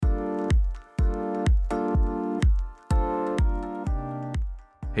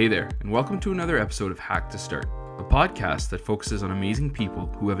Hey there, and welcome to another episode of Hack to Start, a podcast that focuses on amazing people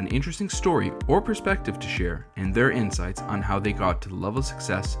who have an interesting story or perspective to share and their insights on how they got to the level of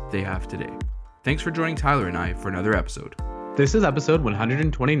success they have today. Thanks for joining Tyler and I for another episode. This is episode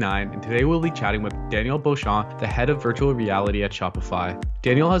 129, and today we'll be chatting with Daniel Beauchamp, the head of virtual reality at Shopify.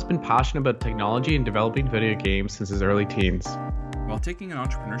 Daniel has been passionate about technology and developing video games since his early teens. While taking an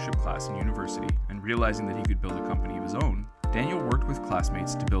entrepreneurship class in university and realizing that he could build a company of his own, Daniel worked with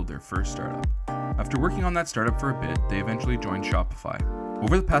classmates to build their first startup. After working on that startup for a bit, they eventually joined Shopify.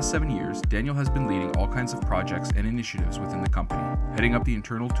 Over the past 7 years, Daniel has been leading all kinds of projects and initiatives within the company, heading up the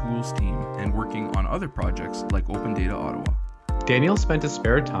internal tools team and working on other projects like Open Data Ottawa. Daniel spent his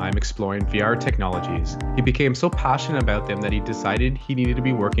spare time exploring VR technologies. He became so passionate about them that he decided he needed to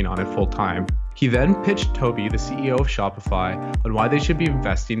be working on it full time. He then pitched Toby, the CEO of Shopify, on why they should be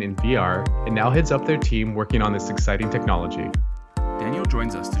investing in VR, and now heads up their team working on this exciting technology. Daniel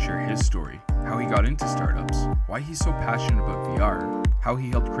joins us to share his story, how he got into startups, why he's so passionate about VR, how he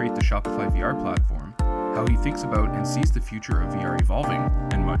helped create the Shopify VR platform, how he thinks about and sees the future of VR evolving,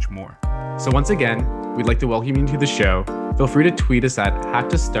 and much more. So once again, we'd like to welcome you to the show. Feel free to tweet us at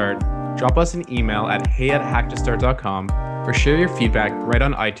HackToStart, drop us an email at hey@hacktostart.com, or share your feedback right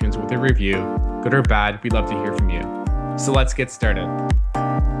on iTunes with a review. Good or bad, we'd love to hear from you. So let's get started.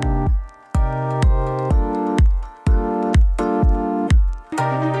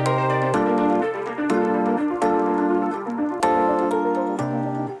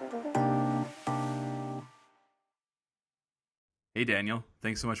 Hey Daniel,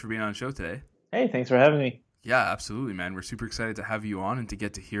 thanks so much for being on the show today. Hey, thanks for having me. Yeah, absolutely, man. We're super excited to have you on and to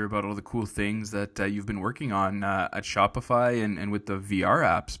get to hear about all the cool things that you've been working on at Shopify and with the VR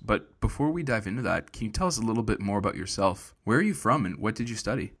apps. But before we dive into that, can you tell us a little bit more about yourself? Where are you from and what did you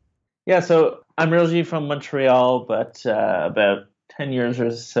study? Yeah, so I'm originally from Montreal, but about 10 years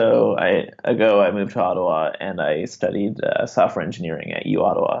or so ago, I moved to Ottawa and I studied software engineering at U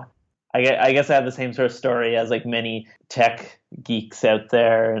Ottawa. I guess I have the same sort of story as like many tech geeks out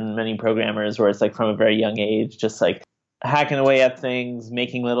there and many programmers where it's like from a very young age, just like hacking away at things,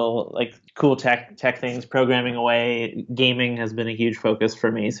 making little like cool tech things, programming away. Gaming has been a huge focus for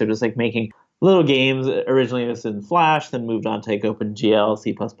me. So just like making little games. Originally it was in Flash, then moved on to like OpenGL,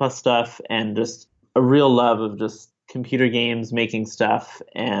 C++ stuff, and just a real love of just computer games, making stuff.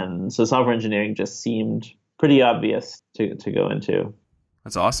 And so software engineering just seemed pretty obvious to go into.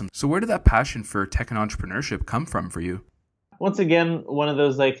 That's awesome. So where did that passion for tech and entrepreneurship come from for you? Once again, one of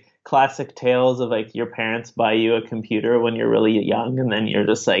those like classic tales of like your parents buy you a computer when you're really young and then you're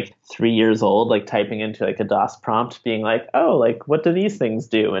just like 3 years old, like typing into like a DOS prompt being like, oh, like what do these things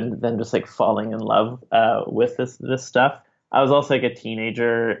do? And then just like falling in love with this stuff. I was also like a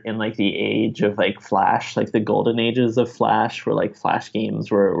teenager in like the age of like Flash, like the golden ages of Flash where like Flash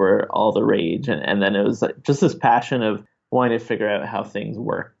games were all the rage. And then it was like just this passion of wanting to figure out how things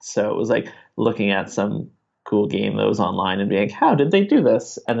worked. So it was like looking at some cool game that was online and being like, how did they do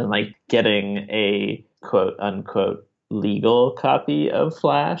this? And then like getting a quote unquote legal copy of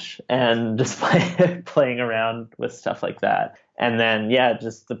Flash and just playing around with stuff like that. And then, yeah,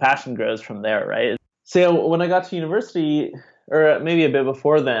 just the passion grows from there, right? So when I got to university, or maybe a bit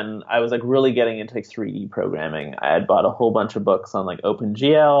before then, I was like really getting into like 3D programming. I had bought a whole bunch of books on like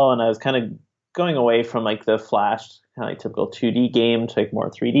OpenGL, and I was kind of going away from like the Flash kind of like typical 2D game to like more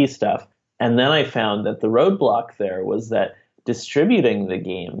 3D stuff. And then I found that the roadblock there was that distributing the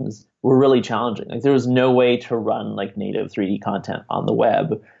games were really challenging. Like there was no way to run like native 3D content on the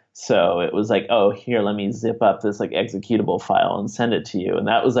web. So it was like, oh, here, let me zip up this like executable file and send it to you. And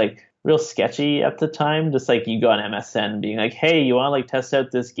that was like real sketchy at the time. Just like you go on MSN being like, hey, you want to like test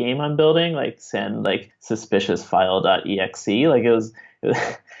out this game I'm building? Like send like suspiciousfile.exe. Like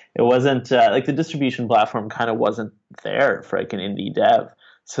it wasn't like the distribution platform kind of wasn't there for like an indie dev.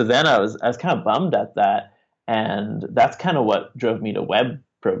 So then I was kind of bummed at that. And that's kind of what drove me to web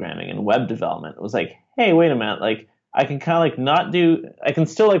programming and web development. It was like, hey, wait a minute, like I can kind of like I can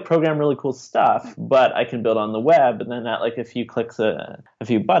still like program really cool stuff, but I can build on the web. And then at like a few clicks, a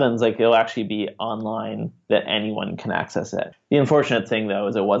few buttons, like it'll actually be online that anyone can access it. The unfortunate thing though,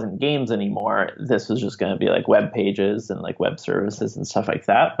 is it wasn't games anymore. This was just going to be like web pages and like web services and stuff like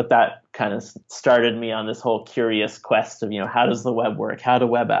that. But that kind of started me on this whole curious quest of, how does the web work? How do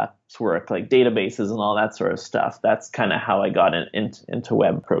web apps work? Like databases and all that sort of stuff. That's kind of how I got into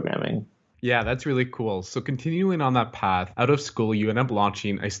web programming. Yeah, that's really cool. So continuing on that path, out of school, you end up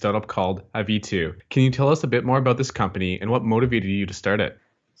launching a startup called V2. Can you tell us a bit more about this company and what motivated you to start it?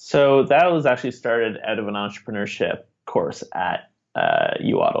 So that was actually started out of an entrepreneurship course at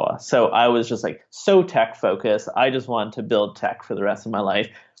U Ottawa. So I was just like so tech focused. I just wanted to build tech for the rest of my life,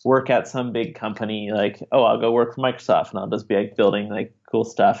 work at some big company, like, oh, I'll go work for Microsoft and I'll just be like building like cool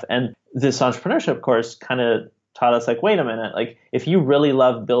stuff. And this entrepreneurship course kind of taught us like, wait a minute, like if you really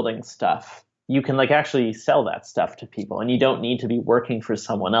love building stuff, you can like actually sell that stuff to people and you don't need to be working for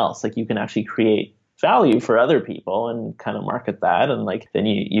someone else. Like you can actually create value for other people and kind of market that. And like, then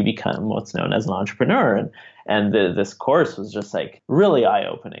you become what's known as an entrepreneur. And this course was just like really eye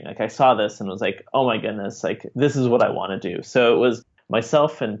opening. Like I saw this and was like, oh my goodness, like this is what I want to do. So it was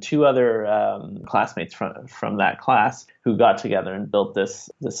myself and two other classmates from that class who got together and built this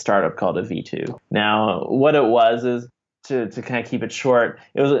startup called a V2. Now, what it was is, to kind of keep it short,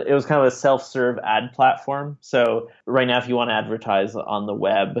 it was kind of a self-serve ad platform. So right now, if you want to advertise on the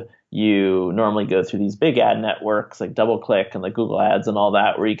web, you normally go through these big ad networks like DoubleClick and like Google Ads and all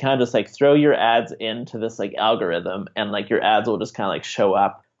that, where you kind of just like throw your ads into this like algorithm and like your ads will just kind of like show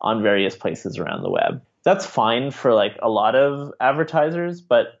up on various places around the web. That's fine for like a lot of advertisers,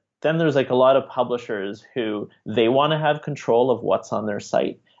 but then there's like a lot of publishers who they want to have control of what's on their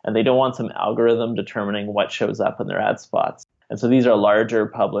site and they don't want some algorithm determining what shows up in their ad spots. And so these are larger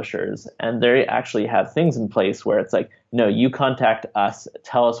publishers and they actually have things in place where it's like, no, you contact us,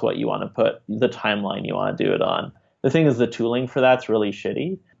 tell us what you want to put, the timeline you want to do it on. The thing is the tooling for that's really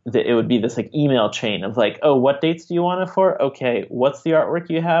shitty. It would be this like email chain of like, oh, what dates do you want it for? Okay, what's the artwork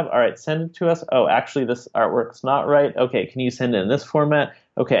you have? All right, send it to us. Oh, actually, this artwork's not right. Okay, can you send it in this format?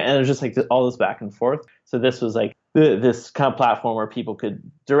 Okay, and there's just like all this back and forth. So this was like this kind of platform where people could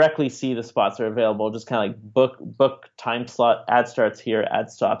directly see the spots that are available, just kind of like book time slot, ad starts here, ad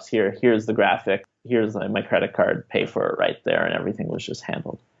stops here, here's the graphic, here's my credit card, pay for it right there, and everything was just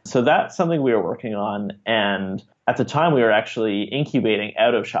handled. So that's something we were working on, and at the time we were actually incubating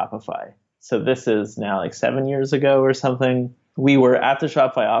out of Shopify. So this is now like 7 years ago or something. We were at the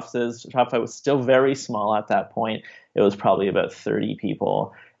Shopify offices. Shopify was still very small at that point. It was probably about 30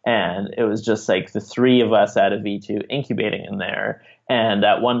 people. And it was just like the three of us at a V2 incubating in there. And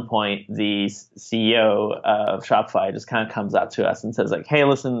at one point, the CEO of Shopify just kind of comes up to us and says like, hey,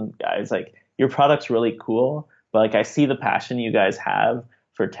 listen, guys, like your product's really cool, but like I see the passion you guys have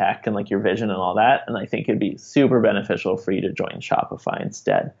for tech and like your vision and all that. And I think it'd be super beneficial for you to join Shopify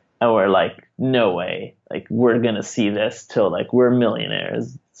instead. And we're like, no way. Like we're going to see this till like we're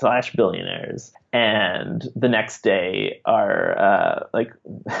millionaires / billionaires. And the next day, our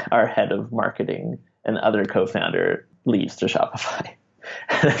head of marketing and other co-founder leaves to Shopify.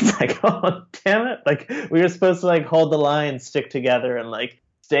 And it's like, oh, damn it. Like we were supposed to like hold the line, stick together and like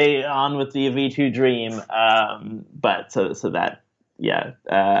stay on with the V2 dream. But so that,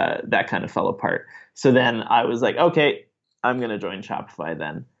 that kind of fell apart. So then I was like, okay, I'm going to join Shopify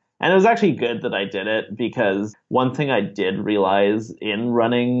then. And it was actually good that I did it because one thing I did realize in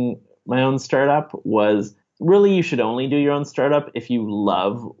running my own startup was really you should only do your own startup if you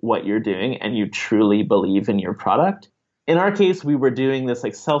love what you're doing and you truly believe in your product. In our case, we were doing this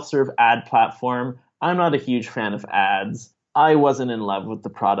like self-serve ad platform. I'm not a huge fan of ads. I wasn't in love with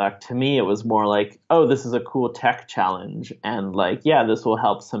the product. To me, it was more like, oh, this is a cool tech challenge. And like, yeah, this will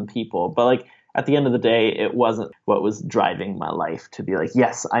help some people. But like at the end of the day, it wasn't what was driving my life to be like,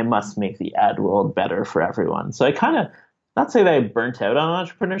 yes, I must make the ad world better for everyone. So I kind of, not say that I burnt out on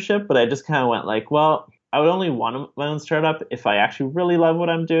entrepreneurship, but I just kind of went like, well, I would only want my own startup if I actually really love what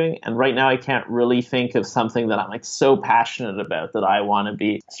I'm doing. And right now I can't really think of something that I'm like so passionate about that I want to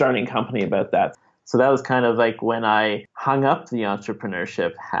be starting a company about that. So that was kind of like when I hung up the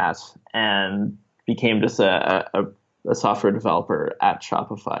entrepreneurship hat and became just a software developer at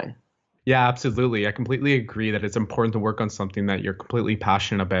Shopify. Yeah, absolutely. I completely agree that it's important to work on something that you're completely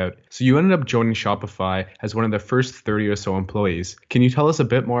passionate about. So you ended up joining Shopify as one of the first 30 or so employees. Can you tell us a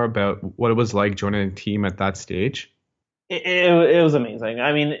bit more about what it was like joining a team at that stage? It was amazing.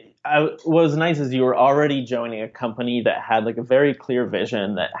 I mean, what was nice is you were already joining a company that had like a very clear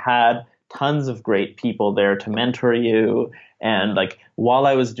vision, that had tons of great people there to mentor you. And like while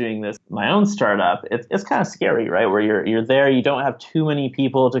I was doing this, my own startup, it's kind of scary, right? Where you're there, you don't have too many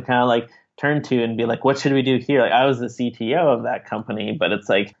people to kind of like turn to and be like, what should we do here? Like I was the CTO of that company, but it's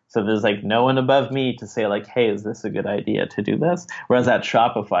like, so there's like no one above me to say like, hey, is this a good idea to do this? Whereas at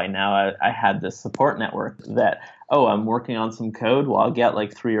Shopify now I had this support network that, oh, I'm working on some code. Well, I'll get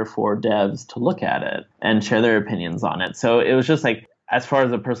like 3 or 4 devs to look at it and share their opinions on it. So it was just like, as far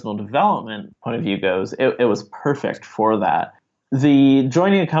as the personal development point of view goes, it was perfect for that. The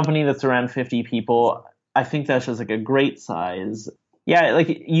joining a company that's around 50 people, I think that's just like a great size. Yeah,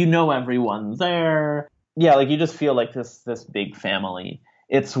 like you know everyone there. Yeah, like you just feel like this big family.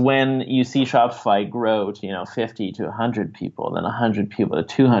 it's when you see Shopify grow to, 50 to 100 people, then 100 people to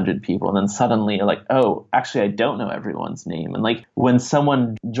 200 people, and then suddenly you're like, oh, actually, I don't know everyone's name. And like when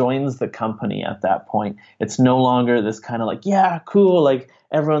someone joins the company at that point, it's no longer this kind of like, yeah, cool, like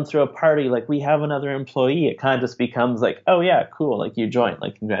everyone throw a party, like we have another employee. It kind of just becomes like, oh yeah, cool, like you joined,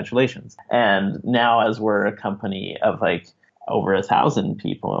 like congratulations. And now as we're a company of like over 1,000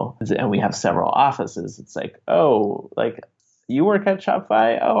 people and we have several offices, it's like, oh, like you work at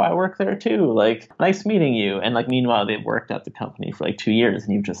Shopify? Oh, I work there too. Like, nice meeting you. And like, meanwhile, they've worked at the company for like 2 years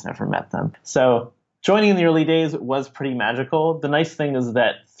and you've just never met them. So joining in the early days was pretty magical. The nice thing is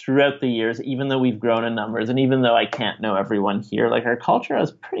that throughout the years, even though we've grown in numbers and even though I can't know everyone here, like our culture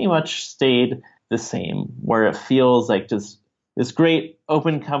has pretty much stayed the same, where it feels like just this great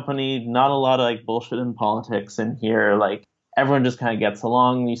open company, not a lot of like bullshit in politics in here. Like, everyone just kind of gets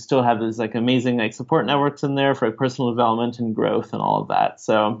along. You still have these like amazing like support networks in there for like, personal development and growth and all of that.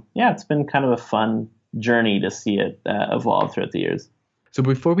 So yeah, it's been kind of a fun journey to see it evolve throughout the years. So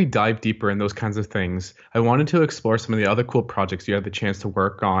before we dive deeper in those kinds of things, I wanted to explore some of the other cool projects you had the chance to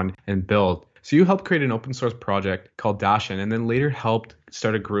work on and build. So you helped create an open source project called Dashin, and then later helped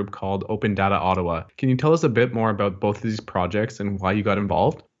start a group called Open Data Ottawa. Can you tell us a bit more about both of these projects and why you got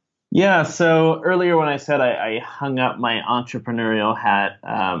involved? Yeah, so earlier when I said I hung up my entrepreneurial hat,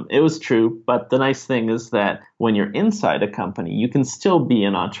 it was true. But the nice thing is that when you're inside a company, you can still be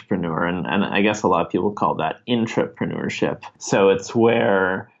an entrepreneur. And I guess a lot of people call that intrapreneurship. So it's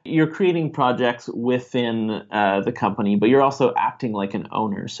where you're creating projects within the company, but you're also acting like an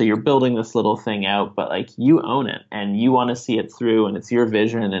owner. So you're building this little thing out, but like you own it and you want to see it through and it's your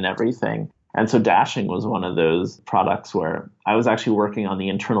vision and everything. And so Dashing was one of those products where I was actually working on the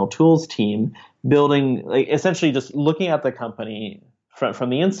internal tools team, building, like essentially just looking at the company from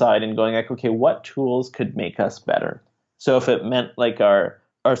the inside and going like, okay, what tools could make us better? So if it meant like our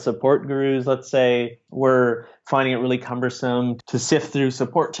support gurus, let's say, were finding it really cumbersome to sift through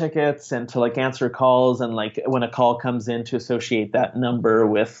support tickets and to like answer calls, and like when a call comes in to associate that number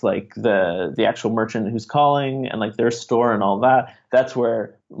with like the actual merchant who's calling and like their store and all that, that's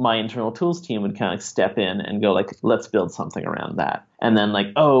where my internal tools team would kind of step in and go like, let's build something around that. And then like,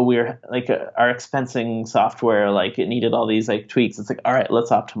 oh, we're like our expensing software, like it needed all these like tweaks. It's like, all right, let's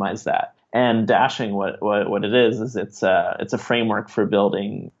optimize that. And Dashing, what it is it's a framework for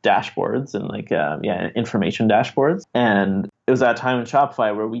building dashboards and like information dashboards. And it was at a time in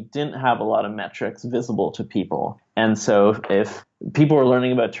Shopify where we didn't have a lot of metrics visible to people. And so if people were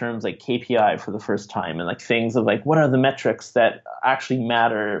learning about terms like KPI for the first time and like things of like, what are the metrics that actually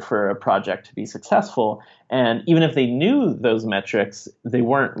matter for a project to be successful? And even if they knew those metrics, they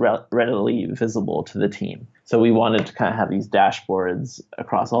weren't readily visible to the team. So we wanted to kind of have these dashboards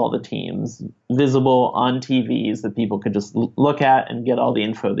across all the teams, visible on TVs that people could just look at and get all the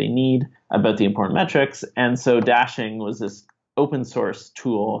info they need about the important metrics. And so Dashing was this open source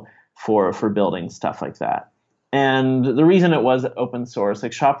tool for building stuff like that. And the reason it was open source,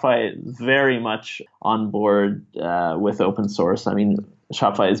 like Shopify is very much on board with open source. I mean,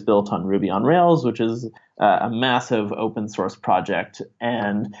 Shopify is built on Ruby on Rails, which is a massive open source project.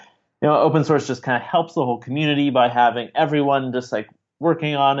 And open source just kind of helps the whole community by having everyone just like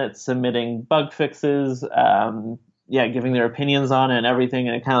working on it, submitting bug fixes, giving their opinions on it and everything.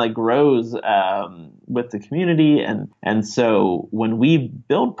 And it kind of like grows with the community. And so when we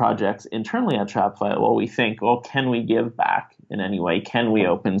build projects internally at Shopify, well, we think, well, can we give back in any way? Can we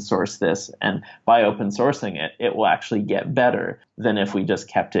open source this? And by open sourcing it, it will actually get better than if we just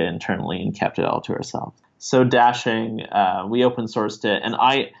kept it internally and kept it all to ourselves. So Dashing, we open sourced it. And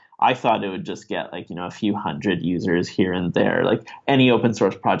I thought it would just get like, a few hundred users here and there. Like any open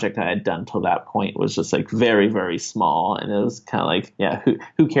source project I had done till that point was just like very, very small. And it was kind of like, yeah,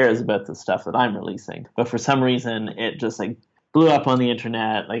 who cares about the stuff that I'm releasing? But for some reason, it just like blew up on the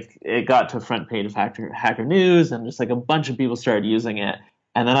internet. Like it got to front page of Hacker News and just like a bunch of people started using it.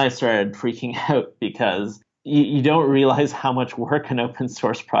 And then I started freaking out because you don't realize how much work an open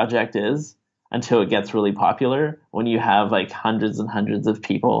source project is until it gets really popular, when you have like hundreds and hundreds of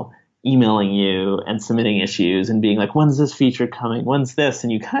people emailing you and submitting issues and being like, when's this feature coming? When's this?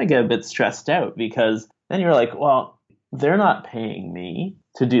 And you kind of get a bit stressed out because then you're like, well, they're not paying me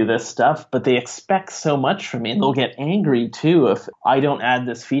to do this stuff, but they expect so much from me. And they'll get angry too if I don't add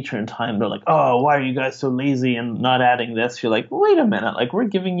this feature in time. They're like, oh, why are you guys so lazy and not adding this? You're like, wait a minute, like we're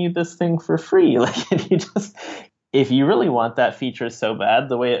giving you this thing for free. Like if you really want that feature so bad,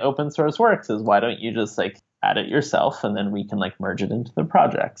 the way open source works is why don't you just like add it yourself and then we can like merge it into the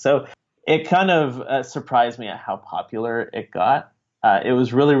project. So it kind of surprised me at how popular it got. It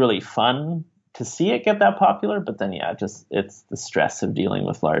was really, really fun to see it get that popular. But then, yeah, just it's the stress of dealing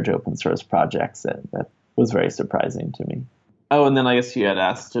with large open source projects that was very surprising to me. Oh, and then I guess you had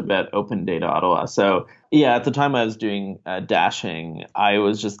asked about Open Data Ottawa. So yeah, at the time I was doing dashing, I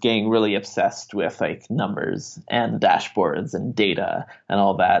was just getting really obsessed with like numbers and dashboards and data and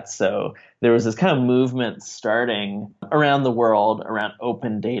all that. So there was this kind of movement starting around the world around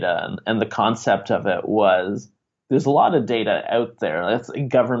open data, and the concept of it was there's a lot of data out there.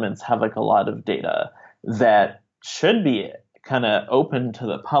 Governments have like a lot of data that should be kind of open to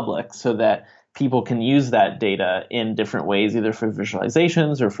the public so that people can use that data in different ways, either for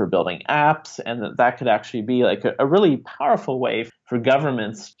visualizations or for building apps. And that could actually be like a really powerful way for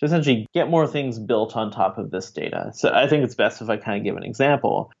governments to essentially get more things built on top of this data. So I think it's best if I kind of give an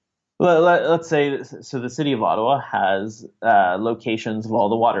example. Let's say, so the city of Ottawa has locations of all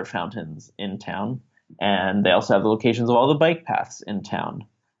the water fountains in town, and they also have the locations of all the bike paths in town.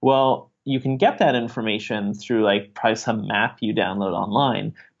 Well, you can get that information through like probably some map you download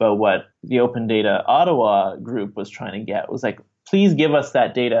online. But what the Open Data Ottawa group was trying to get was like, please give us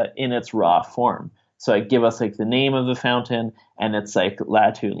that data in its raw form. So like give us like the name of the fountain and its like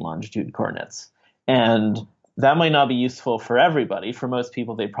latitude and longitude coordinates. And that might not be useful for everybody. For most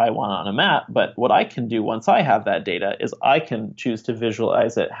people, they probably want it on a map. But what I can do once I have that data is I can choose to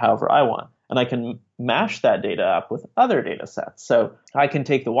visualize it however I want. And I can mash that data up with other data sets. So I can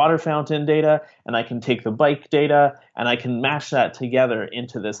take the water fountain data and I can take the bike data and I can mash that together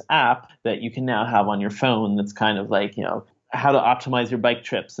into this app that you can now have on your phone that's kind of like, you know, how to optimize your bike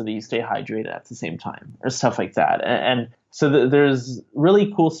trip so that you stay hydrated at the same time or stuff like that. And so there's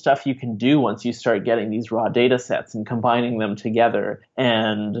really cool stuff you can do once you start getting these raw data sets and combining them together.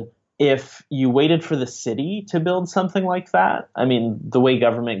 And if you waited for the city to build something like that, I mean, the way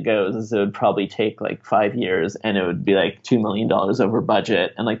government goes is it would probably take like 5 years and it would be like $2 million over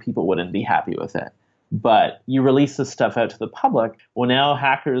budget and like people wouldn't be happy with it. But you release this stuff out to the public. Well, now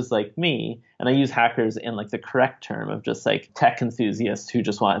hackers like me, and I use hackers in like the correct term of just like tech enthusiasts who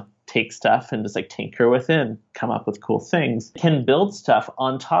just want to take stuff and just like tinker with it and come up with cool things, can build stuff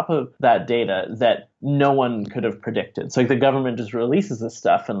on top of that data that no one could have predicted. So like the government just releases this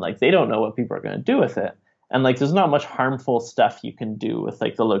stuff and like they don't know what people are going to do with it. And like there's not much harmful stuff you can do with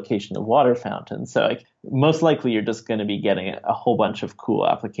like the location of water fountains. So like most likely you're just going to be getting a whole bunch of cool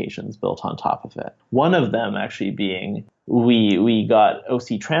applications built on top of it. One of them actually being we got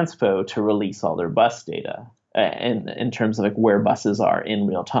OC Transpo to release all their bus data in terms of like where buses are in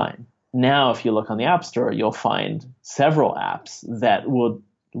real time. Now, if you look on the App Store, you'll find several apps that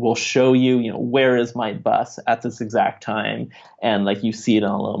will show you, you know, where is my bus at this exact time, and like you see it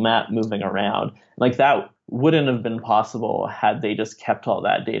on a little map moving around. Like that wouldn't have been possible had they just kept all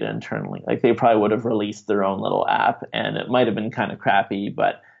that data internally. Like they probably would have released their own little app, and it might have been kind of crappy,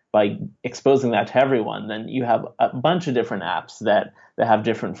 but by exposing that to everyone, then you have a bunch of different apps that have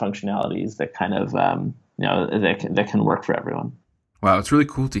different functionalities that kind of that can work for everyone. Wow, it's really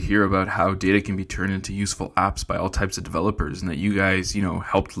cool to hear about how data can be turned into useful apps by all types of developers, and that you guys, you know,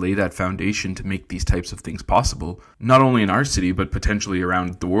 helped lay that foundation to make these types of things possible, not only in our city, but potentially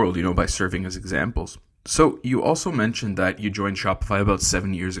around the world, you know, by serving as examples. So you also mentioned that you joined Shopify about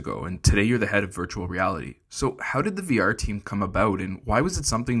 7 years ago, and today you're the head of virtual reality. So how did the VR team come about, and why was it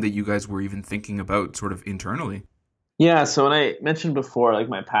something that you guys were even thinking about sort of internally? Yeah, so when I mentioned before, like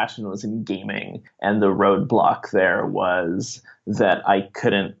my passion was in gaming, and the roadblock there was that I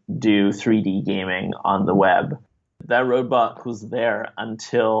couldn't do 3D gaming on the web. That roadblock was there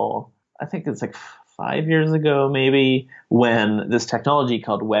until I think it's like 5 years ago, maybe, when this technology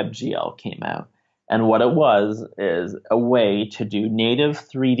called WebGL came out. And what it was is a way to do native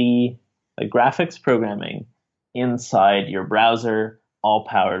 3D like graphics programming inside your browser, all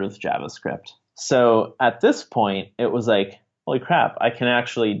powered with JavaScript. So at this point, it was like, holy crap, I can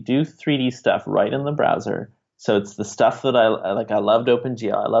actually do 3D stuff right in the browser. So it's the stuff that I like. I loved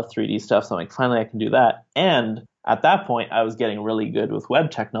OpenGL. I love 3D stuff. So I'm like, finally, I can do that. And at that point, I was getting really good with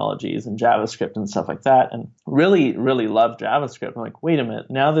web technologies and JavaScript and stuff like that, and really, really loved JavaScript. I'm like, wait a minute.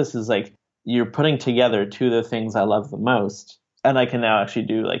 Now this is like, you're putting together two of the things I love the most. And I can now actually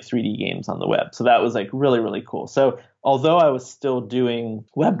do like 3D games on the web. So that was like really, really cool. So although I was still doing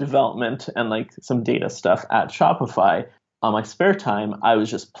web development and like some data stuff at Shopify, on my spare time, I was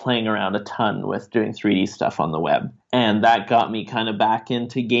just playing around a ton with doing 3D stuff on the web. And that got me kind of back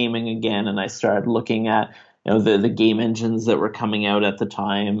into gaming again. And I started looking at, you know, the game engines that were coming out at the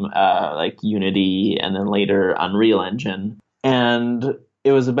time, like Unity and then later Unreal Engine. And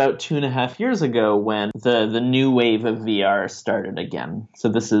it was about 2.5 years ago when the new wave of VR started again. So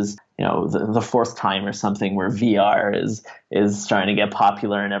this is, the fourth time or something where VR is starting to get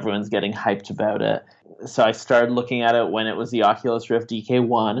popular and everyone's getting hyped about it. So I started looking at it when it was the Oculus Rift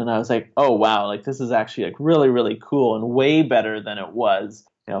DK1, and I was like, oh wow, like this is actually like really, really cool and way better than it was,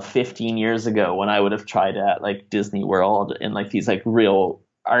 15 years ago when I would have tried it at like Disney World in like these like real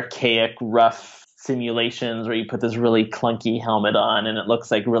archaic, rough simulations where you put this really clunky helmet on and it looks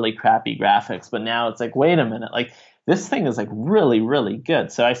like really crappy graphics. But now it's like, wait a minute, like this thing is like really, really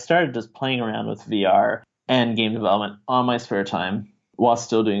good. So I started just playing around with VR and game development on my spare time while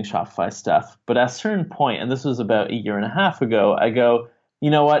still doing Shopify stuff. But at a certain point, and this was about 1.5 years ago, I go, you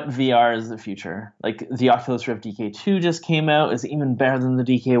know what? VR is the future. Like the Oculus Rift DK2 just came out, is even better than the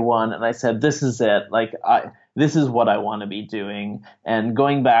DK1. And I said, this is it. Like this is what I want to be doing. And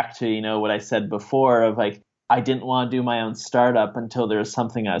going back to, what I said before of like, I didn't want to do my own startup until there was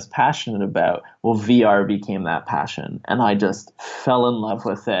something I was passionate about. Well, VR became that passion. And I just fell in love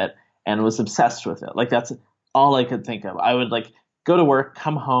with it and was obsessed with it. Like that's all I could think of. I would like go to work,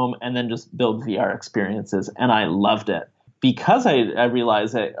 come home, and then just build VR experiences. And I loved it. Because I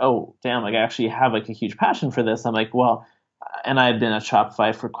realized that, oh, damn, like I actually have like a huge passion for this. I'm like, well, and I had been at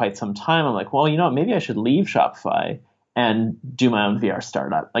Shopify for quite some time. I'm like, well, maybe I should leave Shopify and do my own VR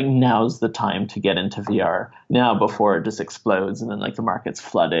startup. Like now's the time to get into VR now before it just explodes and then like the market's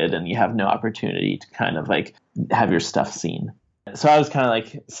flooded and you have no opportunity to kind of like have your stuff seen. So I was kind of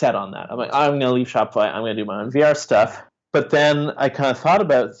like set on that. I'm like, I'm going to leave Shopify. I'm going to do my own VR stuff. But then I kind of thought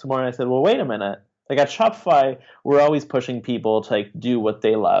about it some more and I said, well, wait a minute. Like at Shopify, we're always pushing people to like do what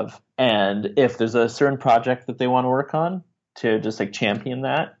they love. And if there's a certain project that they want to work on, to just like champion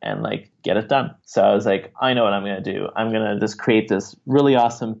that and like get it done. So I was like, I know what I'm going to do. I'm going to just create this really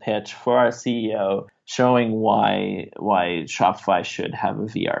awesome pitch for our CEO showing why Shopify should have a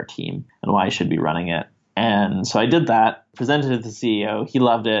VR team and why I should be running it. And so I did that, presented it to the CEO. He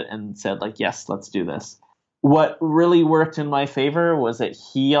loved it and said like, yes, let's do this. What really worked in my favor was that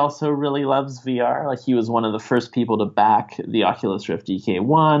he also really loves VR. Like he was one of the first people to back the Oculus Rift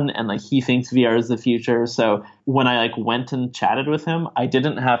DK1 and like he thinks VR is the future. So when I like went and chatted with him, I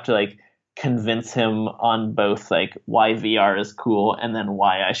didn't have to like convince him on both like why VR is cool and then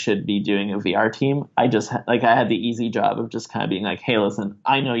why I should be doing a VR team. I just like I had the easy job of just kind of being like, hey, listen,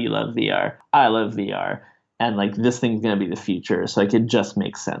 I know you love VR. I love VR. And like this thing's going to be the future. So like it just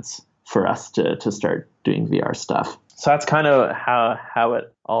makes sense for us to start doing VR stuff. So that's kind of how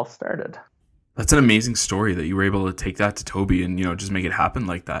it all started. That's an amazing story that you were able to take that to Toby and, just make it happen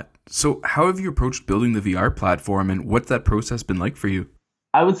like that. So how have you approached building the VR platform and what's that process been like for you?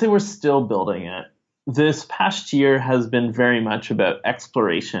 I would say we're still building it. This past year has been very much about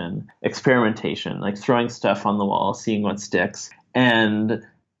exploration, experimentation, like throwing stuff on the wall, seeing what sticks. And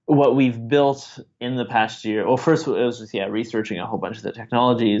what we've built in the past year, well, first it was just, researching a whole bunch of the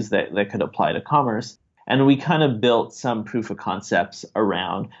technologies that could apply to commerce. And we kind of built some proof of concepts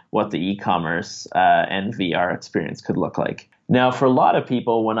around what the e-commerce and VR experience could look like. Now, for a lot of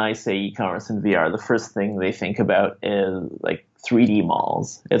people, when I say e-commerce and VR, the first thing they think about is like 3D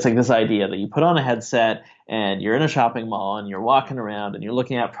malls. It's like this idea that you put on a headset and you're in a shopping mall and you're walking around and you're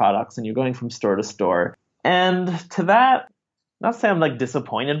looking at products and you're going from store to store. And to that, not say I'm like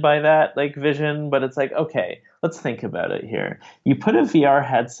disappointed by that like vision, but it's like, okay, let's think about it here. You put a VR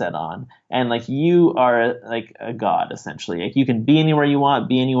headset on and like you are like a god essentially. Like you can be anywhere you want,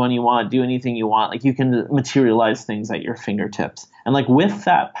 be anyone you want, do anything you want. Like you can materialize things at your fingertips. And like with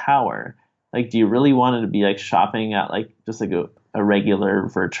that power, like do you really want it to be like shopping at like just like a regular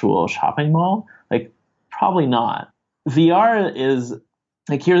virtual shopping mall? Like probably not. VR is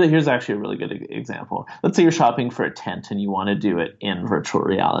like here's actually a really good example. Let's say you're shopping for a tent and you want to do it in virtual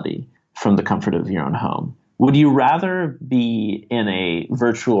reality from the comfort of your own home. Would you rather be in a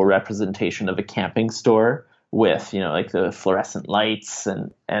virtual representation of a camping store with, like the fluorescent lights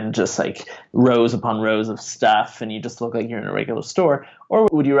and just like rows upon rows of stuff and you just look like you're in a regular store? Or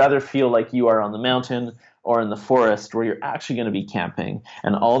would you rather feel like you are on the mountain or in the forest where you're actually going to be camping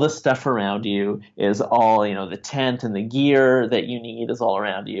and all the stuff around you is all, the tent and the gear that you need is all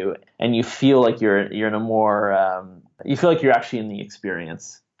around you and you feel like you're in a more, you feel like you're actually in the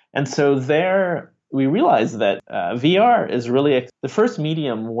experience. And so there we realized that VR is really the first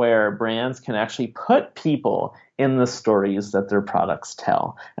medium where brands can actually put people in the stories that their products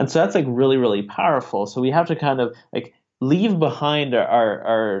tell. And so that's like really, really powerful. So we have to kind of like leave behind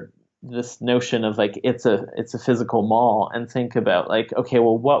our this notion of like it's a physical mall and think about like, okay,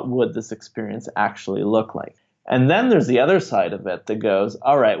 well, what would this experience actually look like? And then there's the other side of it that goes,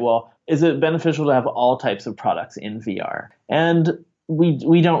 all right, well, is it beneficial to have all types of products in VR? And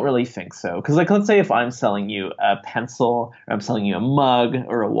We don't really think so. Because like, let's say if I'm selling you a pencil or I'm selling you a mug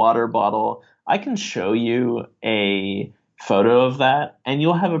or a water bottle, I can show you a photo of that and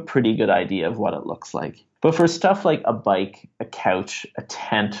you'll have a pretty good idea of what it looks like. But for stuff like a bike, a couch, a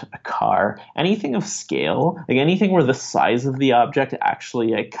tent, a car, anything of scale, like anything where the size of the object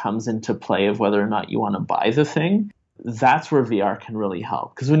actually comes into play of whether or not you want to buy the thing, that's where VR can really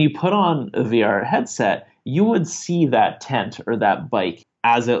help. Because when you put on a VR headset, you would see that tent or that bike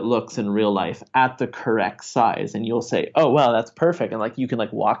as it looks in real life at the correct size. And you'll say, oh, wow, that's perfect. And like you can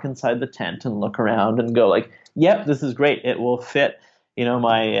like walk inside the tent and look around and go like, yep, this is great. It will fit,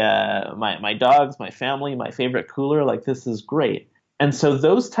 my dogs, my family, my favorite cooler. Like this is great. And so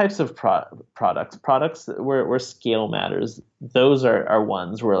those types of products where scale matters, those are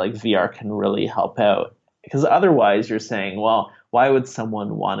ones where like VR can really help out. Because otherwise you're saying, well, why would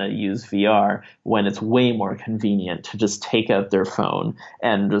someone want to use VR when it's way more convenient to just take out their phone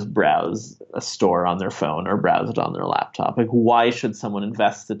and just browse a store on their phone or browse it on their laptop? Like, why should someone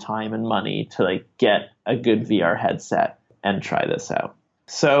invest the time and money to like get a good VR headset and try this out?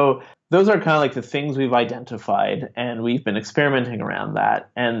 So those are kind of like the things we've identified, and we've been experimenting around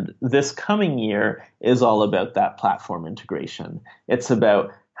that. And this coming year is all about that platform integration. It's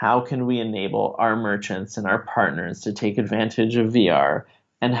about how can we enable our merchants and our partners to take advantage of VR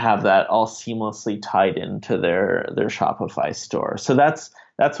and have that all seamlessly tied into their Shopify store. So that's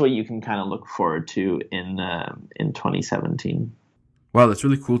what you can kind of look forward to in 2017. Wow, that's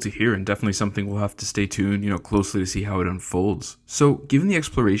really cool to hear, and definitely something we'll have to stay tuned, closely to see how it unfolds. So, given the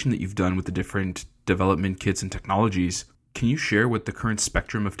exploration that you've done with the different development kits and technologies, can you share what the current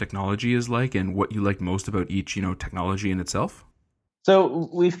spectrum of technology is like and what you like most about each, technology in itself? So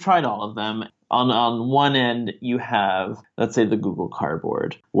we've tried all of them. On one end, you have, let's say, the Google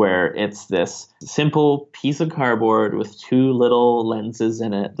Cardboard, where it's this simple piece of cardboard with two little lenses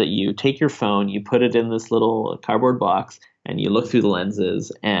in it that you take your phone, you put it in this little cardboard box, and you look through the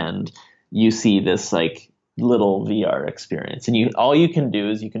lenses, and you see this like little VR experience. And all you can do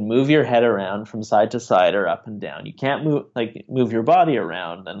is you can move your head around from side to side or up and down. You can't move your body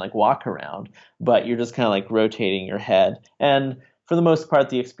around and like walk around, but you're just kind of like rotating your head. And for the most part,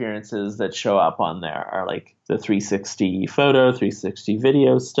 the experiences that show up on there are like the 360 photo, 360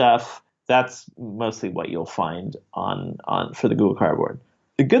 video stuff. That's mostly what you'll find on for the Google Cardboard.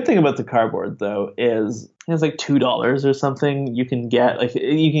 The good thing about the Cardboard, though, is it's like $2 or something. You can get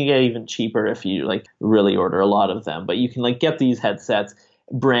even cheaper if you like really order a lot of them. But you can like get these headsets,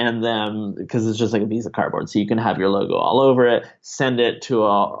 brand them, because it's just like a piece of cardboard. So you can have your logo all over it, send it to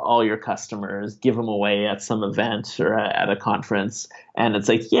all your customers, give them away at some event or at a conference. And it's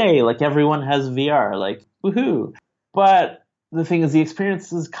like, yay, like everyone has VR, like woohoo. But the thing is, the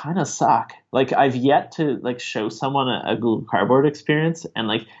experiences kind of suck. Like I've yet to like show someone a Google Cardboard experience and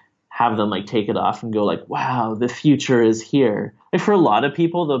like have them like take it off and go like, wow, the future is here. Like for a lot of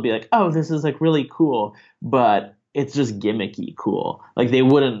people, they'll be like, oh, this is like really cool. But it's just gimmicky cool. Like they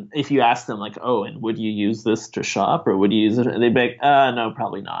wouldn't, if you ask them like, oh, and would you use this to shop or would you use it? They'd be like, no,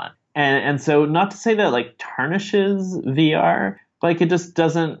 probably not. And so not to say that like tarnishes VR, but like it just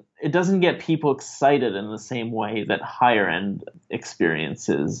doesn't get people excited in the same way that higher end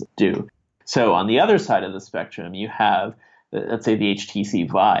experiences do. So on the other side of the spectrum, you have, let's say, the HTC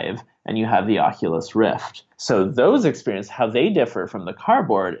Vive and you have the Oculus Rift. So those experiences, how they differ from the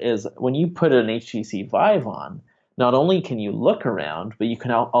Cardboard is when you put an HTC Vive on, not only can you look around, but you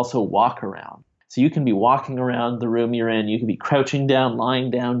can also walk around. So you can be walking around the room you're in. You can be crouching down, lying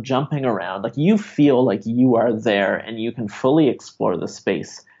down, jumping around. Like you feel like you are there and you can fully explore the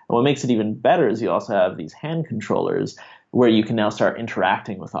space. And what makes it even better is you also have these hand controllers where you can now start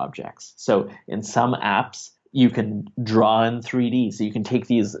interacting with objects. So in some apps, you can draw in 3D. So you can take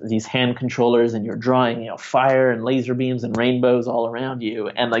these hand controllers and you're drawing, fire and laser beams and rainbows all around you.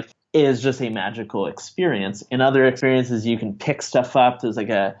 And like, it is just a magical experience. In other experiences, you can pick stuff up. There's like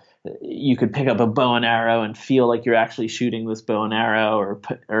you could pick up a bow and arrow and feel like you're actually shooting this bow and arrow,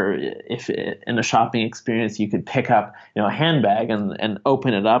 or if in a shopping experience, you could pick up, a handbag and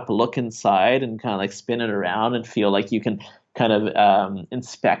open it up, look inside and kind of like spin it around and feel like you can kind of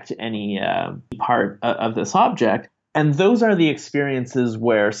inspect any part of this object. And those are the experiences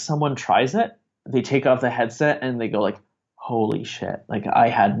where someone tries it, they take off the headset and they go like, holy shit, like I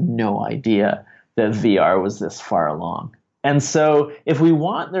had no idea that VR was this far along. And so if we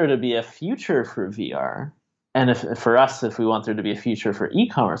want there to be a future for VR, and if we want there to be a future for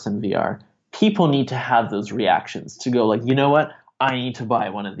e-commerce in VR, people need to have those reactions to go like, you know what? I need to buy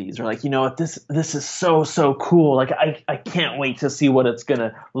one of these, or like, you know what, this is so cool. Like I can't wait to see what it's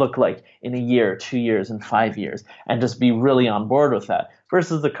gonna look like in a year, 2 years, and 5 years, and just be really on board with that.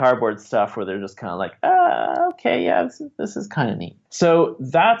 Versus the cardboard stuff where they're just kind of like, okay, yeah, this is kind of neat. So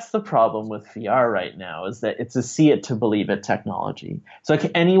that's the problem with VR right now, is that it's a see it to believe it technology. So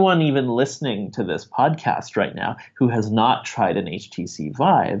like anyone even listening to this podcast right now who has not tried an HTC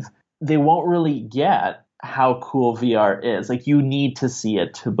Vive, they won't really get how cool VR is. Like, you need to see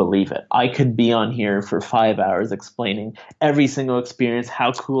it to believe it. I could be on here for 5 hours explaining every single experience,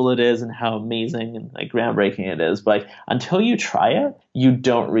 how cool it is and how amazing and like groundbreaking it is. But like, until you try it, you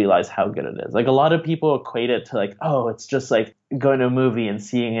don't realize how good it is. Like, a lot of people equate it to like, oh, it's just like going to a movie and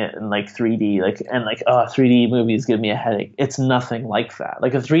seeing it in like 3D, like, and like, oh, 3D movies give me a headache. It's nothing like that.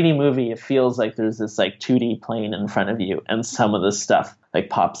 Like a 3D movie, it feels like there's this like 2D plane in front of you and some of the stuff like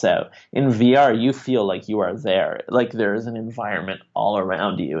pops out. In VR, you feel like you are there. Like there is an environment all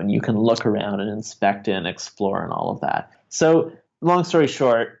around you and you can look around and inspect it and explore and all of that. So long story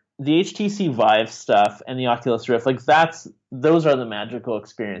short, the HTC Vive stuff and the Oculus Rift, like those are the magical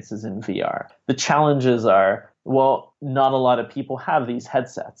experiences in VR. The challenges are, well, not a lot of people have these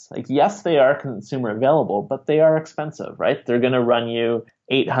headsets. Like, yes, they are consumer available, but they are expensive, right? They're going to run you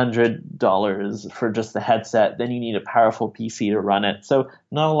 $800 for just the headset. Then you need a powerful PC to run it. So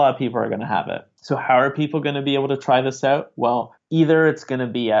not a lot of people are going to have it. So how are people going to be able to try this out? Well, either it's going to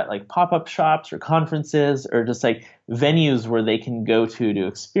be at like pop-up shops or conferences or just like venues where they can go to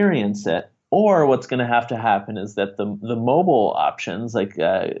experience it. Or what's going to happen is that the mobile options like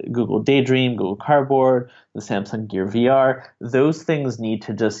Google Daydream, Google Cardboard, the Samsung Gear VR, those things need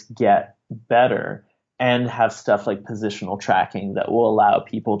to just get better and have stuff like positional tracking that will allow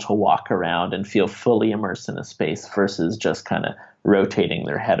people to walk around and feel fully immersed in a space versus just kind of rotating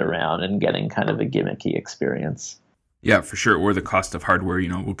their head around and getting kind of a gimmicky experience. Yeah, for sure. Or the cost of hardware,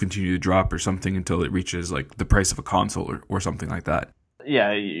 will continue to drop or something until it reaches like the price of a console or something like that.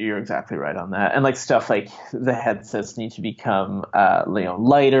 Yeah, you're exactly right on that. And like stuff like the headsets need to become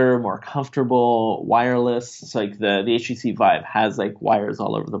lighter, more comfortable, wireless. So like the HTC Vive has like wires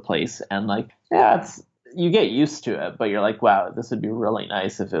all over the place, and like you get used to it, but you're like, wow, this would be really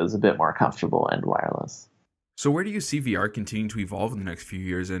nice if it was a bit more comfortable and wireless. So where do you see VR continuing to evolve in the next few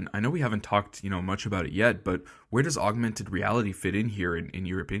years? And I know we haven't talked much about it yet, but where does augmented reality fit in here in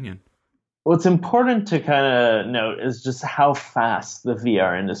your opinion? What's important to kind of note is just how fast the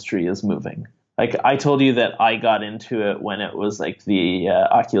VR industry is moving. Like I told you that I got into it when it was like the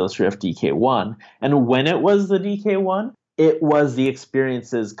Oculus Rift DK1. And when it was the DK1, it was the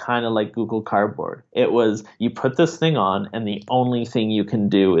experiences kind of like Google Cardboard. It was, you put this thing on and the only thing you can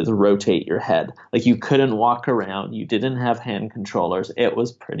do is rotate your head. Like you couldn't walk around. You didn't have hand controllers. It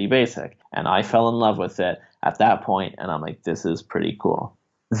was pretty basic. And I fell in love with it at that point. And I'm like, this is pretty cool.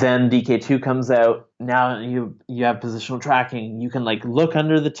 Then DK2 comes out. Now you have positional tracking. You can like look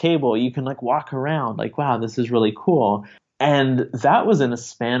under the table. You can like walk around. Like, wow, this is really cool. And that was in a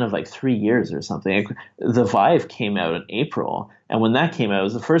span of like 3 years or something. The Vive came out in April. And when that came out, it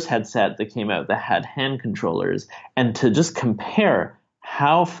was the first headset that came out that had hand controllers. And to just compare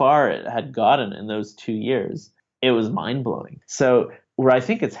how far it had gotten in those 2 years, it was mind-blowing. So where I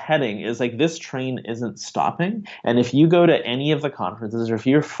think it's heading is like this train isn't stopping. And if you go to any of the conferences or if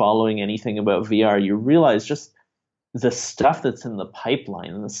you're following anything about VR, you realize just the stuff that's in the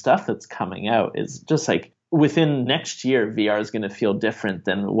pipeline and the stuff that's coming out is just like within next year, VR is going to feel different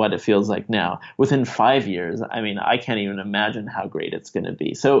than what it feels like now. Within 5 years, I mean, I can't even imagine how great it's going to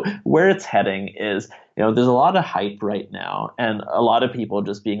be. So where it's heading is, there's a lot of hype right now and a lot of people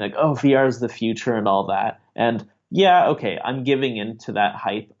just being like, oh, VR is the future and all that. And yeah, okay, I'm giving into that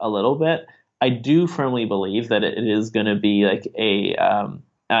hype a little bit. I do firmly believe that it is going to be like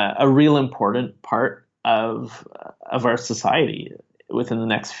a real important part of our society within the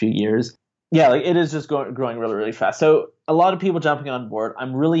next few years. Yeah, like it is just growing really, really fast. So a lot of people jumping on board.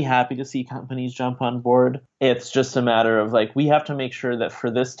 I'm really happy to see companies jump on board. It's just a matter of like, we have to make sure that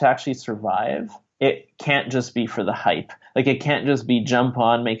for this to actually survive, it can't just be for the hype. Like it can't just be jump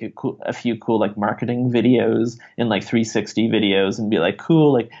on, make a few cool like marketing videos and like 360 videos and be like,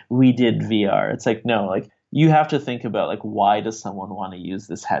 cool, like we did VR. It's like, no, like you have to think about like, why does someone want to use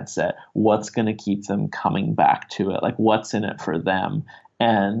this headset? What's going to keep them coming back to it? Like what's in it for them?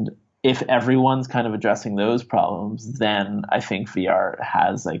 And if everyone's kind of addressing those problems, then I think VR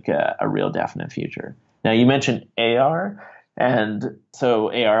has like a real definite future. Now you mentioned AR. And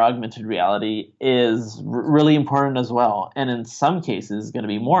so AR, augmented reality, is really important as well. And in some cases, going to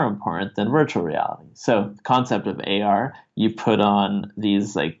be more important than virtual reality. So the concept of AR, you put on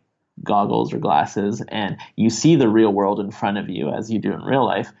these like goggles or glasses, and you see the real world in front of you as you do in real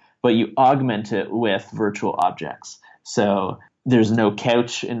life, but you augment it with virtual objects. So there's no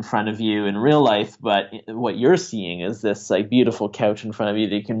couch in front of you in real life, but what you're seeing is this like beautiful couch in front of you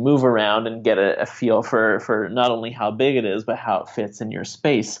that you can move around and get a feel for not only how big it is, but how it fits in your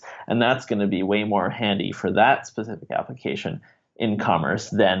space. And that's going to be way more handy for that specific application in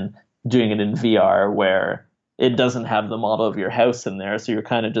commerce than doing it in VR, where it doesn't have the model of your house in there. So you're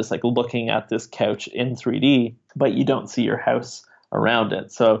kind of just like looking at this couch in 3D, but you don't see your house around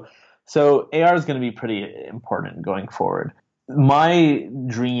it. So AR is going to be pretty important going forward. My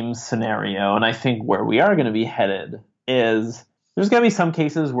dream scenario, and I think where we are going to be headed, is there's going to be some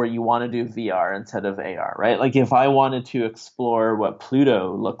cases where you want to do VR instead of AR, right? Like if I wanted to explore what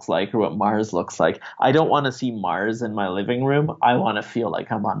Pluto looks like or what Mars looks like, I don't want to see Mars in my living room. I want to feel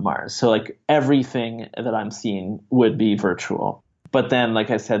like I'm on Mars. So like everything that I'm seeing would be virtual. But then, like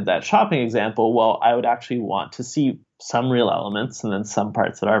I said, that shopping example, well, I would actually want to see some real elements and then some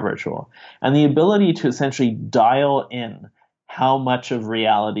parts that are virtual. And the ability to essentially dial in how much of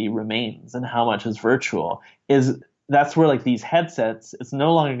reality remains and how much is virtual that's where like these headsets, it's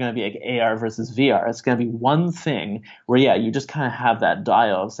no longer going to be like AR versus VR. It's going to be one thing where, yeah, you just kind of have that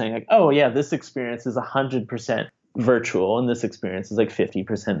dial of saying like, oh yeah, this experience is 100% virtual and this experience is like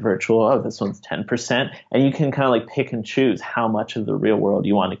 50% virtual. Oh, this one's 10%. And you can kind of like pick and choose how much of the real world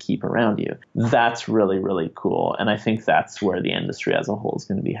you want to keep around you. That's really, really cool. And I think that's where the industry as a whole is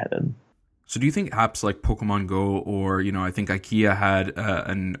going to be headed. So do you think apps like Pokemon Go or, I think IKEA had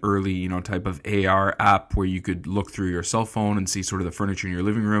an early, type of AR app where you could look through your cell phone and see sort of the furniture in your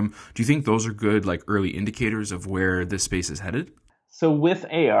living room. Do you think those are good, like early indicators of where this space is headed? So with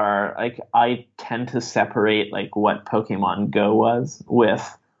AR, like I tend to separate like what Pokemon Go was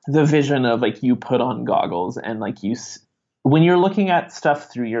with the vision of like you put on goggles and like when you're looking at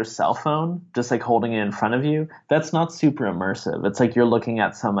stuff through your cell phone, just like holding it in front of you, that's not super immersive. It's like you're looking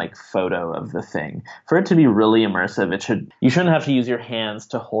at some like photo of the thing. For it to be really immersive, you shouldn't have to use your hands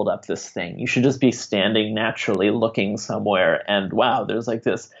to hold up this thing. You should just be standing naturally looking somewhere and wow, there's like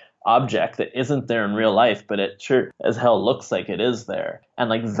this object that isn't there in real life, but it sure as hell looks like it is there. And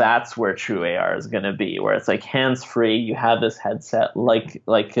like that's where true AR is going to be, where it's like hands-free. You have this headset like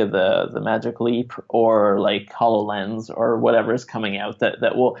the Magic Leap or like HoloLens or whatever is coming out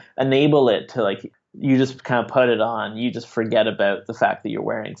that will enable it to like you just kind of put it on, you just forget about the fact that you're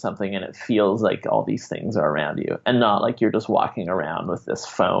wearing something and it feels like all these things are around you and not like you're just walking around with this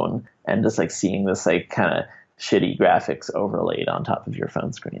phone and just like seeing this like kind of shitty graphics overlaid on top of your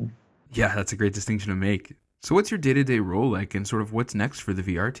phone screen. Yeah, that's a great distinction to make. So what's your day-to-day role like and sort of what's next for the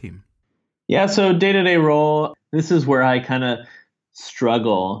VR team? Yeah, so day-to-day role, this is where I kind of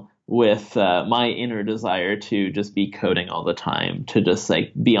struggle with my inner desire to just be coding all the time, to just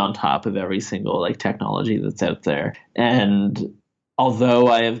like be on top of every single like technology that's out there. And although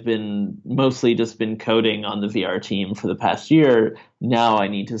I have been mostly just been coding on the VR team for the past year, now I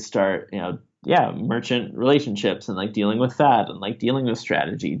need to start, merchant relationships and like dealing with that and like dealing with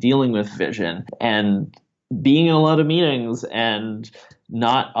strategy, dealing with vision and being in a lot of meetings and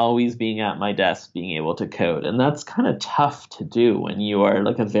not always being at my desk, being able to code. And that's kind of tough to do when you are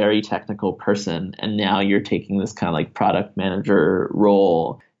like a very technical person and now you're taking this kind of like product manager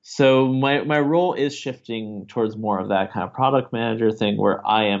role. So my role is shifting towards more of that kind of product manager thing where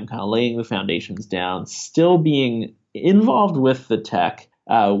I am kind of laying the foundations down, still being involved with the tech,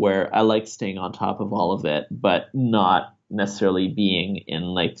 where I like staying on top of all of it, but not necessarily being in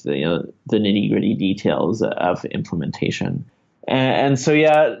like the nitty gritty details of implementation. And so,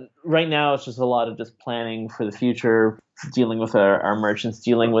 yeah, right now it's just a lot of just planning for the future, dealing with our merchants,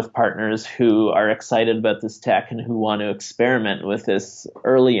 dealing with partners who are excited about this tech and who want to experiment with this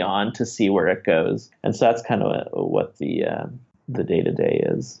early on to see where it goes. And so that's kind of what the day-to-day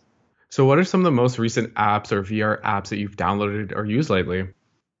is. So what are some of the most recent apps or VR apps that you've downloaded or used lately?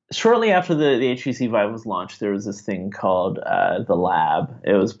 Shortly after the HTC Vive was launched, there was this thing called The Lab.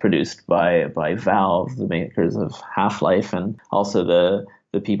 It was produced by Valve, the makers of Half-Life, and also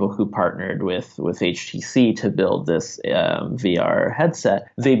the people who partnered with HTC to build this VR headset.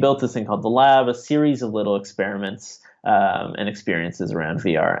 They built this thing called The Lab, a series of little experiments and experiences around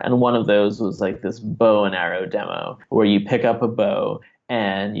VR. And one of those was like this bow and arrow demo where you pick up a bow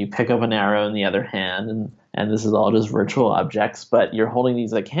and you pick up an arrow in the other hand, and this is all just virtual objects, but you're holding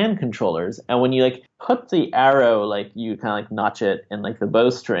these like hand controllers. And when you like put the arrow, like you kind of like notch it in like the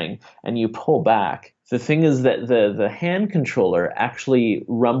bowstring and you pull back, the thing is that the hand controller actually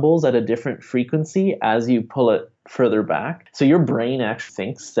rumbles at a different frequency as you pull it further back. So your brain actually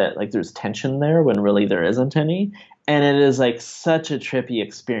thinks that like there's tension there when really there isn't any. And it is like such a trippy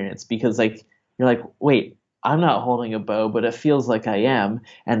experience because like you're like, wait, I'm not holding a bow, but it feels like I am,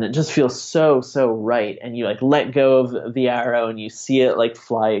 and it just feels so right. And you like let go of the arrow, and you see it like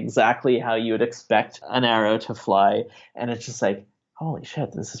fly exactly how you would expect an arrow to fly, and it's just like, holy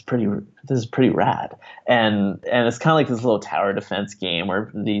shit, this is pretty rad. And it's kind of like this little tower defense game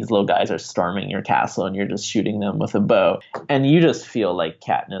where these little guys are storming your castle, and you're just shooting them with a bow, and you just feel like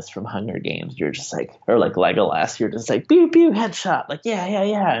Katniss from Hunger Games. You're just like, or like Legolas, you're just like, pew pew headshot, like yeah,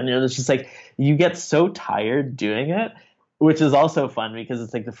 and you're just like, you get so tired doing it, which is also fun because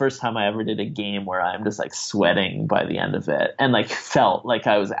it's like the first time I ever did a game where I'm just like sweating by the end of it and like felt like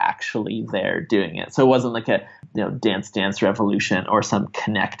I was actually there doing it. So it wasn't like a Dance Dance Revolution or some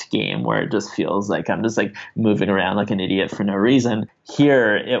Connect game where it just feels like I'm just like moving around like an idiot for no reason.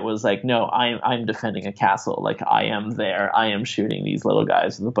 Here it was like, no, I'm defending a castle. Like I am there. I am shooting these little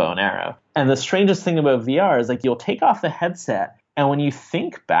guys with a bow and arrow. And the strangest thing about VR is like you'll take off the headset, and when you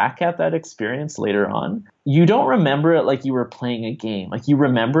think back at that experience later on, you don't remember it like you were playing a game. Like you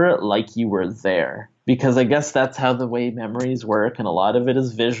remember it like you were there. Because I guess that's how the way memories work, and a lot of it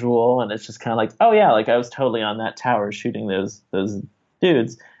is visual, and it's just kind of like, oh yeah, like I was totally on that tower shooting those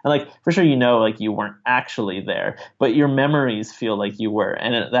dudes. And like for sure, like you weren't actually there, but your memories feel like you were,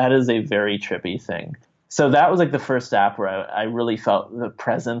 and that is a very trippy thing. So that was like the first app where I really felt the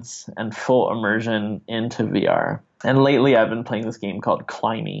presence and full immersion into VR. And lately I've been playing this game called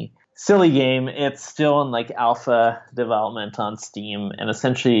Climby. Silly game. It's still in like alpha development on Steam. And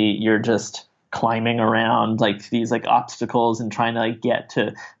essentially you're just climbing around like these like obstacles and trying to like get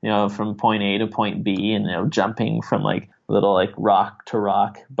to, from point A to point B, and, jumping from like little like rock to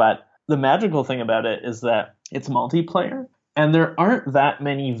rock. But the magical thing about it is that it's multiplayer. And there aren't that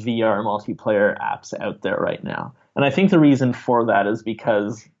many VR multiplayer apps out there right now. And I think the reason for that is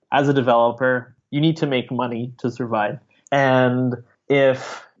because as a developer, you need to make money to survive. And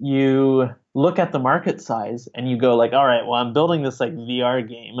if you look at the market size and you go like, all right, well, I'm building this like VR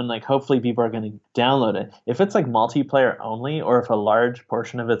game and like hopefully people are going to download it. If it's like multiplayer only, or if a large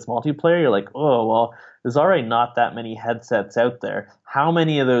portion of it's multiplayer, you're like, oh, well, there's already not that many headsets out there. How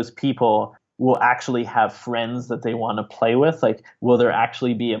many of those people will actually have friends that they want to play with? Like, will there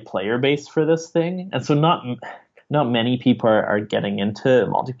actually be a player base for this thing? And so not many people are getting into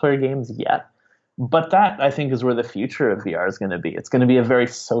multiplayer games yet. But that, I think, is where the future of VR is going to be. It's going to be a very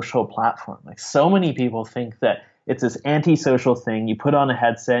social platform. Like, so many people think that it's this antisocial thing. You put on a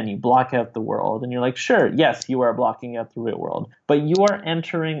headset and you block out the world. And you're like, sure, yes, you are blocking out the real world. But you are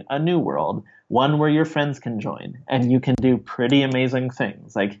entering a new world, one where your friends can join. And you can do pretty amazing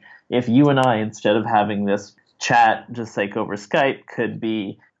things. Like, if you and I, instead of having this chat just like over Skype, could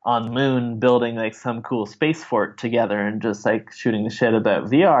be on the moon building like some cool space fort together and just like shooting the shit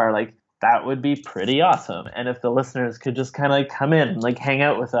about VR, like, that would be pretty awesome. And if the listeners could just kind of like come in and like hang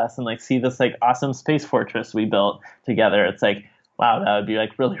out with us and like see this like awesome space fortress we built together, it's like, wow, that would be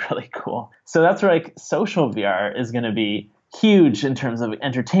like really, really cool. So that's where like social VR is going to be huge in terms of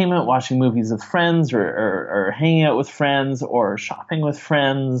entertainment, watching movies with friends or hanging out with friends or shopping with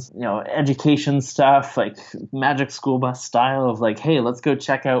friends, education stuff, like Magic School Bus style of like, hey, let's go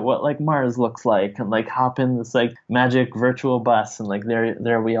check out what like Mars looks like and like hop in this like magic virtual bus and like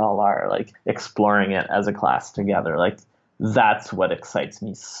there we all are like exploring it as a class together. Like that's what excites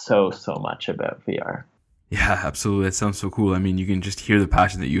me so much about VR. Yeah, absolutely. That sounds so cool. I mean, you can just hear the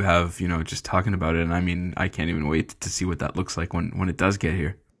passion that you have, just talking about it. And I mean, I can't even wait to see what that looks like when it does get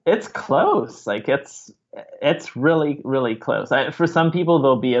here. It's close. Like it's really, really close. For some people,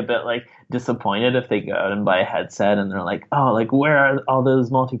 they'll be a bit like disappointed if they go out and buy a headset and they're like, oh, like where are all those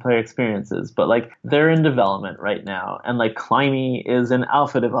multiplayer experiences? But like they're in development right now. And like Climby is in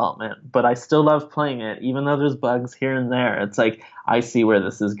alpha development, but I still love playing it, even though there's bugs here and there. It's like, I see where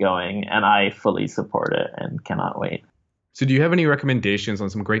this is going and I fully support it and cannot wait. So do you have any recommendations on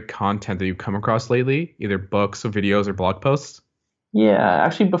some great content that you've come across lately, either books or videos or blog posts? Yeah,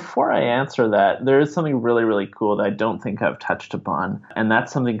 actually, before I answer that, there is something really, really cool that I don't think I've touched upon, and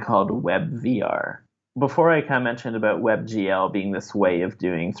that's something called WebVR. Before I kind of mentioned about WebGL being this way of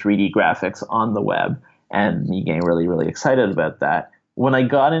doing 3D graphics on the web, and me getting really, really excited about that. When I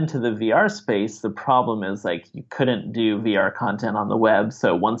got into the VR space, the problem is like you couldn't do VR content on the web.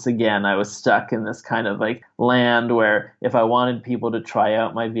 So once again, I was stuck in this kind of like land where if I wanted people to try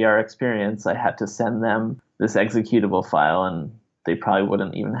out my VR experience, I had to send them this executable file, and they probably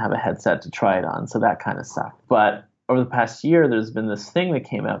wouldn't even have a headset to try it on. So that kind of sucked. But over the past year, there's been this thing that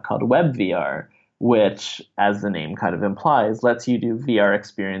came out called WebVR, which, as the name kind of implies, lets you do VR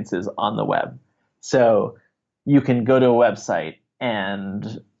experiences on the web. So you can go to a website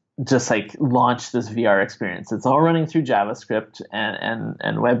and just like launch this VR experience. It's all running through JavaScript and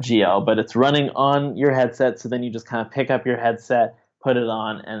WebGL, but it's running on your headset. So then you just kind of pick up your headset, put it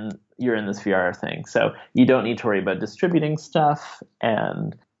on, and you're in this VR thing. So you don't need to worry about distributing stuff.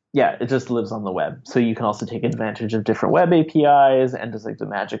 And yeah, it just lives on the web. So you can also take advantage of different web APIs and just like the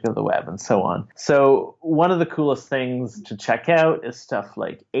magic of the web and so on. So one of the coolest things to check out is stuff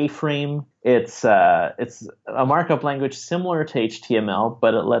like A-Frame. It's a markup language similar to HTML,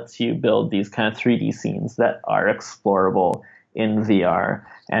 but it lets you build these kind of 3D scenes that are explorable in VR.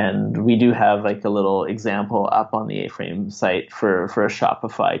 And we do have like a little example up on the A-Frame site for a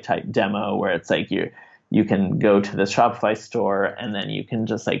Shopify type demo where it's like you can go to the Shopify store and then you can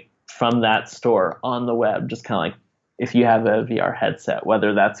just like from that store on the web, just kind of like if you have a VR headset,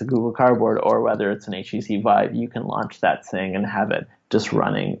 whether that's a Google Cardboard or whether it's an HTC Vive, you can launch that thing and have it just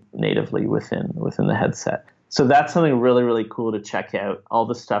running natively within the headset. So that's something really, really cool to check out, all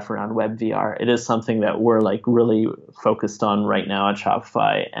the stuff around web VR. It is something that we're like really focused on right now at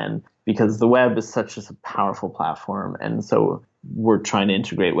Shopify, and because the web is such a powerful platform, and so we're trying to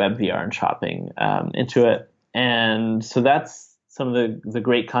integrate web VR and shopping into it. And so that's some of the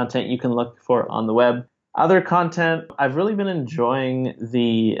great content you can look for on the web. Other content, I've really been enjoying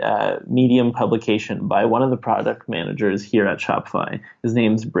the Medium publication by one of the product managers here at Shopify. His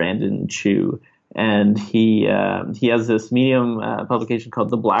name's Brandon Chu, and he has this Medium publication called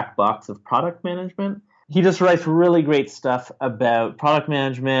The Black Box of Product Management. He just writes really great stuff about product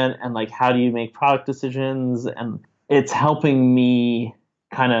management and like how do you make product decisions, and it's helping me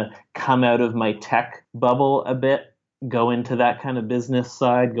kind of come out of my tech bubble a bit, go into that kind of business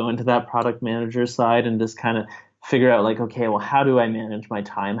side, go into that product manager side, and just kind of figure out like, okay, well, how do I manage my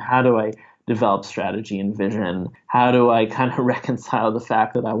time? How do I develop strategy and vision? How do I kind of reconcile the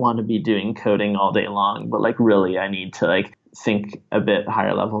fact that I want to be doing coding all day long, but like really I need to like think a bit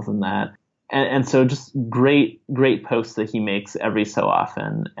higher level than that? And so just great posts that he makes every so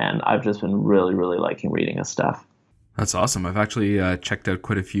often. And I've just been really, really liking reading his stuff. That's awesome. I've actually checked out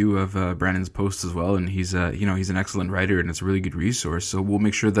quite a few of Brandon's posts as well, and he's he's an excellent writer and it's a really good resource. So we'll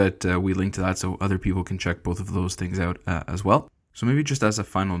make sure that we link to that so other people can check both of those things out as well. So maybe just as a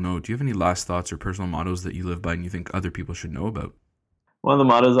final note, do you have any last thoughts or personal mottos that you live by and you think other people should know about? One of the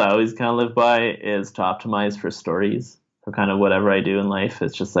mottos I always kind of live by is to optimize for stories. So kind of whatever I do in life,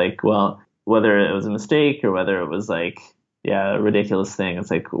 it's just like, well, whether it was a mistake or whether it was like, yeah, a ridiculous thing,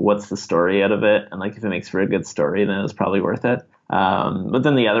 it's like, what's the story out of it? And like, if it makes for a good story, then it's probably worth it. But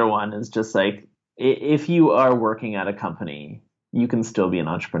then the other one is just like, if you are working at a company, you can still be an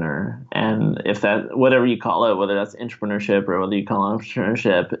entrepreneur. And if that, whatever you call it, whether that's entrepreneurship or whether you call it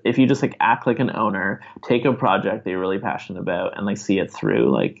entrepreneurship, if you just like act like an owner, take a project that you're really passionate about and like see it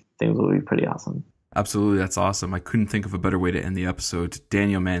through, like things will be pretty awesome. Absolutely. That's awesome. I couldn't think of a better way to end the episode.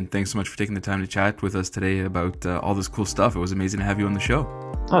 Daniel, man, thanks so much for taking the time to chat with us today about all this cool stuff. It was amazing to have you on the show.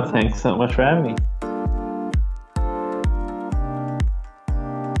 Oh, thanks so much for having me.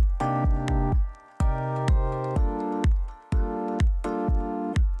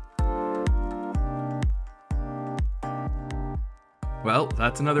 Well,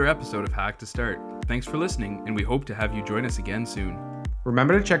 that's another episode of Hack to Start. Thanks for listening, and we hope to have you join us again soon.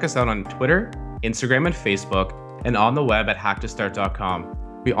 Remember to check us out on Twitter, Instagram, and Facebook, and on the web at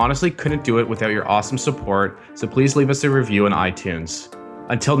hacktostart.com. We honestly couldn't do it without your awesome support, so please leave us a review on iTunes.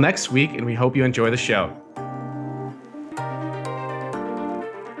 Until next week, and we hope you enjoy the show.